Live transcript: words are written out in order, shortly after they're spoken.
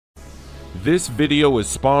This video is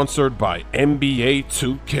sponsored by NBA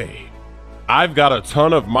 2K. I've got a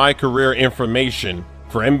ton of my career information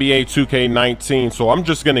for NBA 2K19, so I'm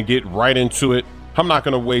just gonna get right into it. I'm not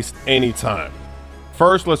gonna waste any time.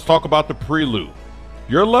 First, let's talk about the prelude.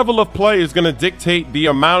 Your level of play is gonna dictate the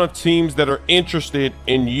amount of teams that are interested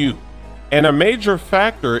in you. And a major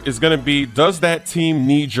factor is gonna be, does that team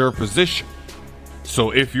need your position? So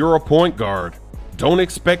if you're a point guard, don't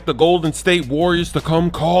expect the Golden State Warriors to come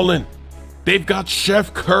calling. They've got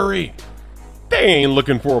Chef Curry. They ain't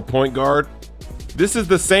looking for a point guard. This is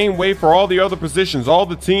the same way for all the other positions. All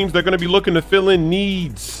the teams, they're gonna be looking to fill in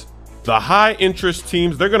needs. The high interest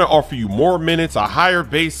teams, they're gonna offer you more minutes, a higher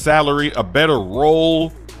base salary, a better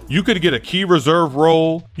role. You could get a key reserve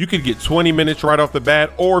role. You could get 20 minutes right off the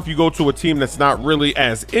bat. Or if you go to a team that's not really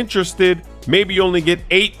as interested, maybe you only get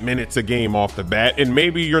 8 minutes a game off the bat. And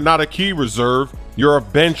maybe you're not a key reserve, you're a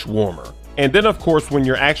bench warmer. And then of course, when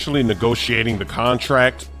you're actually negotiating the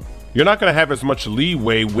contract, you're not gonna have as much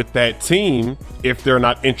leeway with that team if they're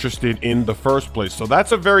not interested in the first place. So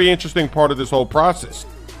that's a very interesting part of this whole process.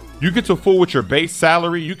 You get to fool with your base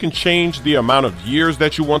salary. You can change the amount of years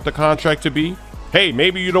that you want the contract to be. Hey,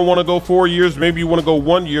 maybe you don't want to go 4 years. Maybe you want to go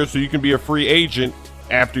 1 year so you can be a free agent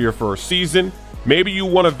after your first season. Maybe you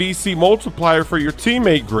want a VC multiplier for your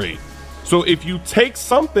teammate grade. So if you take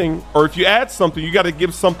something or if you add something, you got to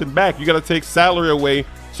give something back. You got to take salary away.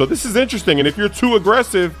 So this is interesting. And if you're too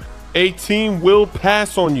aggressive, a team will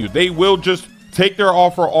pass on you. They will just take their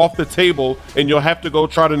offer off the table and you'll have to go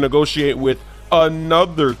try to negotiate with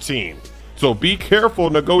another team. So be careful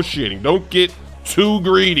negotiating. Don't get too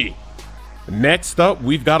greedy. Next up,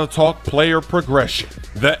 we've got to talk player progression.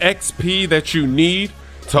 The XP that you need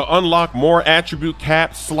to unlock more attribute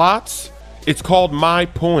cap slots, it's called My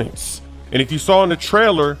Points. And if you saw in the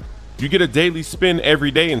trailer, you get a daily spin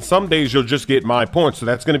every day, and some days you'll just get My Points. So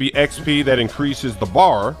that's going to be XP that increases the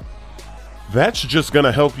bar. That's just going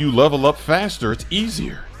to help you level up faster. It's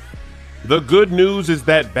easier. The good news is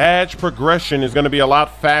that badge progression is going to be a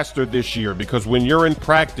lot faster this year because when you're in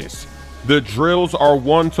practice, the drills are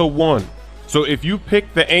 1-to-1. So if you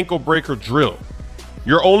pick the ankle breaker drill,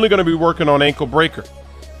 you're only going to be working on ankle breaker.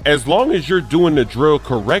 As long as you're doing the drill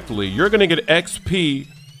correctly, you're going to get XP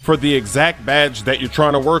for the exact badge that you're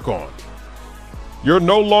trying to work on. You're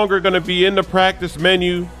no longer going to be in the practice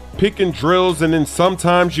menu picking drills, and then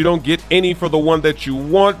sometimes you don't get any for the one that you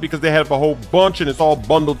want because they have a whole bunch and it's all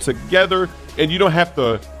bundled together, and you don't have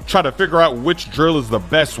to try to figure out which drill is the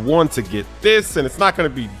best one to get this. And it's not going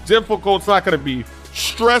to be difficult. It's not going to be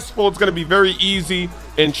stressful. It's going to be very easy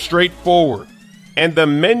and straightforward. And the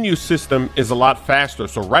menu system is a lot faster.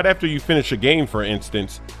 So right after you finish a game, for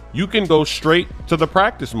instance, you can go straight to the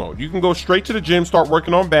practice mode. You can go straight to the gym, start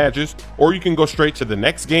working on badges, or you can go straight to the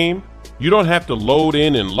next game. You don't have to load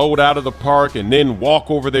in and load out of the park and then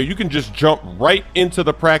walk over there. You can just jump right into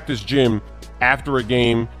the practice gym after a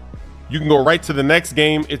game. You can go right to the next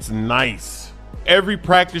game. It's nice. Every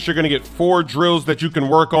practice, you're going to get 4 drills that you can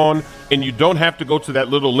work on, and you don't have to go to that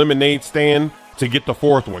little lemonade stand to get the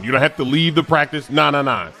 4th one. You don't have to leave the practice.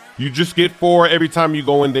 Nah. You just get 4 every time you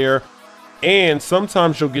go in there. And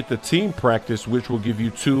sometimes you'll get the team practice, which will give you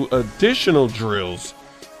 2 additional drills.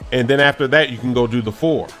 And then after that, you can go do the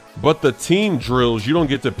 4. But the team drills, you don't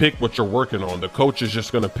get to pick what you're working on. The coach is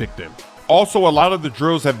just going to pick them. Also, a lot of the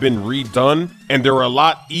drills have been redone, and they're a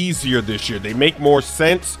lot easier this year. They make more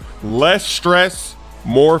sense, less stress,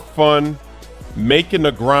 more fun, making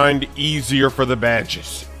the grind easier for the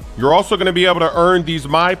badges. You're also going to be able to earn these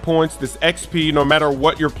My Points, this XP, no matter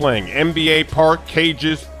what you're playing. NBA Park,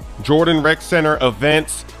 Cages, Jordan Rec Center,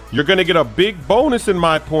 events. You're going to get a big bonus in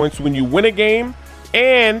My Points when you win a game,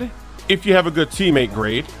 and if you have a good teammate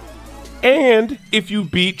grade, and if you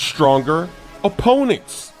beat stronger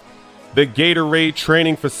opponents. The Gatorade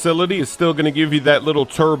training facility is still going to give you that little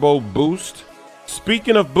turbo boost.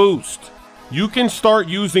 Speaking of boost, you can start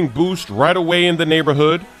using boost right away in the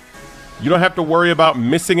neighborhood. You don't have to worry about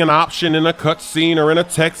missing an option in a cutscene or in a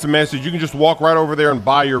text message. You can just walk right over there and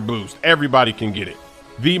buy your boost. Everybody can get it.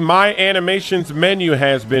 The My Animations menu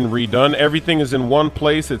has been redone. Everything is in one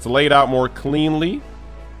place. It's laid out more cleanly.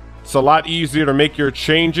 It's a lot easier to make your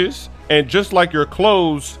changes. And just like your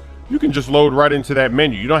clothes, you can just load right into that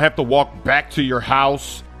menu. You don't have to walk back to your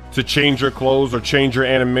house to change your clothes or change your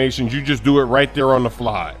animations. You just do it right there on the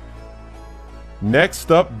fly.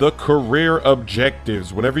 Next up, the career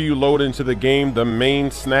objectives. Whenever you load into the game, the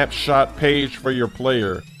main snapshot page for your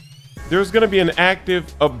player, there's going to be an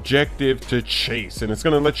active objective to chase, and it's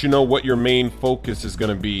going to let you know what your main focus is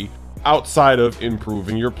going to be outside of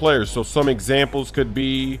improving your players. So some examples could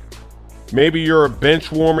be Maybe you're a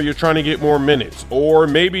bench warmer, you're trying to get more minutes, or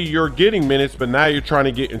maybe you're getting minutes, but now you're trying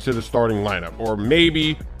to get into the starting lineup, or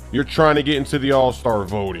maybe you're trying to get into the all-star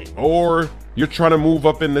voting, or you're trying to move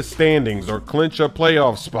up in the standings or clinch a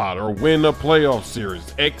playoff spot or win a playoff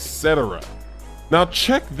series, etc. Now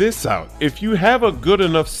check this out. If you have a good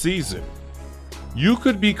enough season, you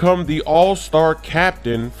could become the all-star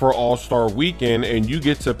captain for All-Star Weekend, and you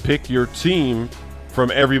get to pick your team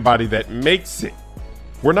from everybody that makes it.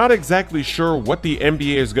 We're not exactly sure what the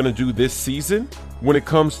NBA is going to do this season when it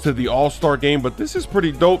comes to the All-Star game, but this is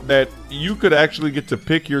pretty dope that you could actually get to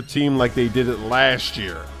pick your team like they did it last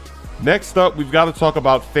year. Next up, we've got to talk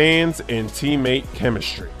about fans and teammate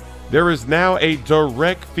chemistry. There is now a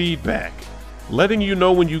direct feedback, letting you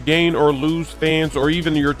know when you gain or lose fans or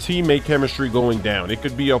even your teammate chemistry going down. It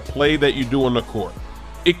could be a play that you do on the court.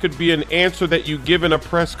 It could be an answer that you give in a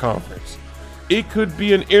press conference. It could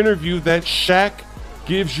be an interview that Shaq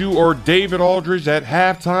gives you or David Aldridge at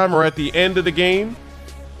halftime or at the end of the game.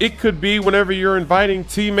 It could be whenever you're inviting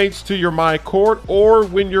teammates to your My Court or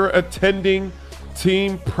when you're attending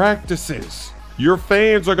team practices. Your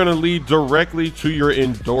fans are going to lead directly to your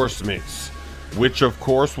endorsements, which of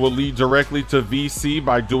course will lead directly to VC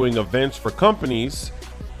by doing events for companies.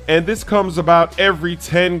 And this comes about every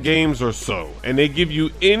 10 games or so, and they give you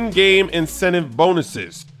in-game incentive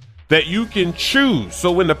bonuses that you can choose.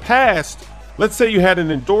 So in the past, let's say you had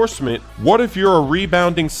an endorsement. What if you're a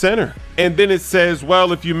rebounding center? And then it says,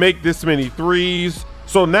 well, if you make this many threes.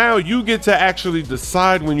 So now you get to actually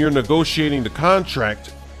decide when you're negotiating the contract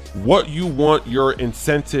what you want your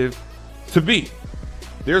incentive to be.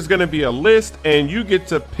 There's going to be a list, and you get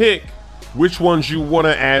to pick which ones you want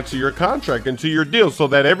to add to your contract and to your deal, so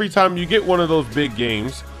that every time you get one of those big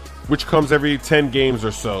games, which comes every 10 games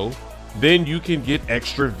or so, then you can get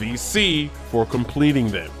extra VC for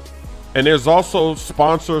completing them. And there's also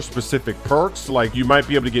sponsor specific perks, like you might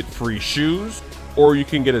be able to get free shoes, or you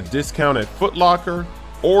can get a discount at Foot Locker,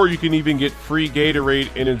 or you can even get free Gatorade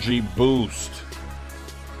Energy Boost.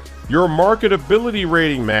 Your marketability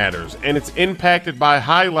rating matters, and it's impacted by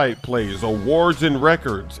highlight plays, awards, and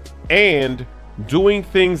records, and doing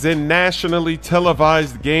things in nationally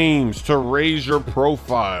televised games to raise your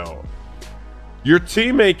profile. Your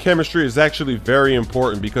teammate chemistry is actually very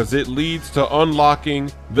important because it leads to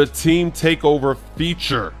unlocking the team takeover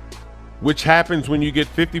feature, which happens when you get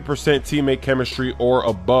 50% teammate chemistry or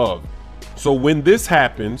above. So when this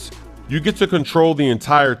happens, you get to control the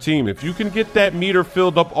entire team. If you can get that meter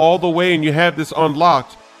filled up all the way and you have this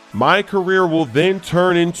unlocked, My Career will then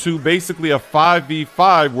turn into basically a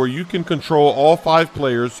 5v5 where you can control all 5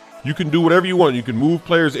 players. You can do whatever you want. You can move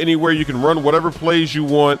players anywhere. You can run whatever plays you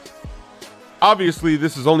want. Obviously,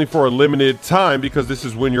 this is only for a limited time because this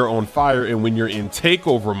is when you're on fire and when you're in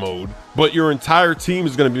takeover mode, but your entire team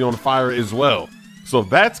is going to be on fire as well. So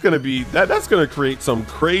that's going to create some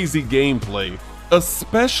crazy gameplay,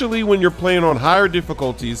 especially when you're playing on higher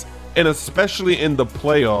difficulties, and especially in the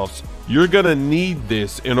playoffs. You're going to need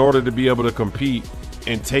this in order to be able to compete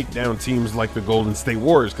and take down teams like the Golden State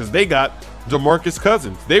Warriors, because they got DeMarcus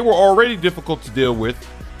Cousins. They were already difficult to deal with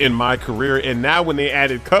in My Career, and now when they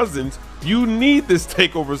added Cousins, you need this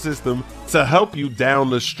takeover system to help you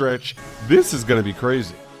down the stretch. This is going to be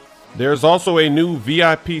crazy. There's also a new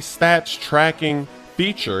VIP stats tracking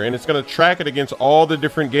feature, and it's going to track it against all the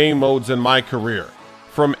different game modes in My Career.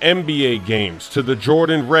 From NBA games to the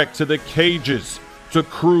Jordan Rec to the cages to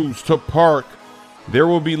cruise to park. There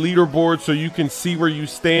will be leaderboards so you can see where you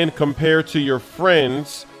stand compared to your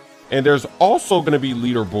friends. And there's also going to be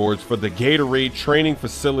leaderboards for the Gatorade training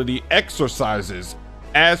facility exercises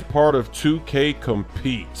as part of 2K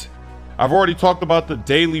Compete. I've already talked about the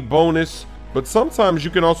daily bonus, but sometimes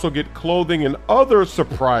you can also get clothing and other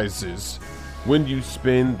surprises when you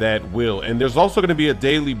spin that wheel. And there's also going to be a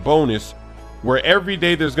daily bonus where every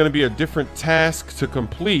day there's going to be a different task to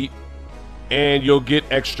complete and you'll get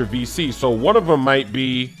extra VC. So one of them might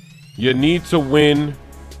be you need to win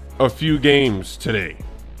a few games today.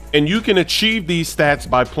 And you can achieve these stats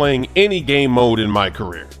by playing any game mode in My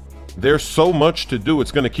Career. There's so much to do,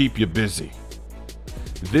 it's going to keep you busy.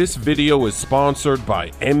 This video is sponsored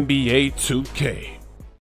by NBA 2K.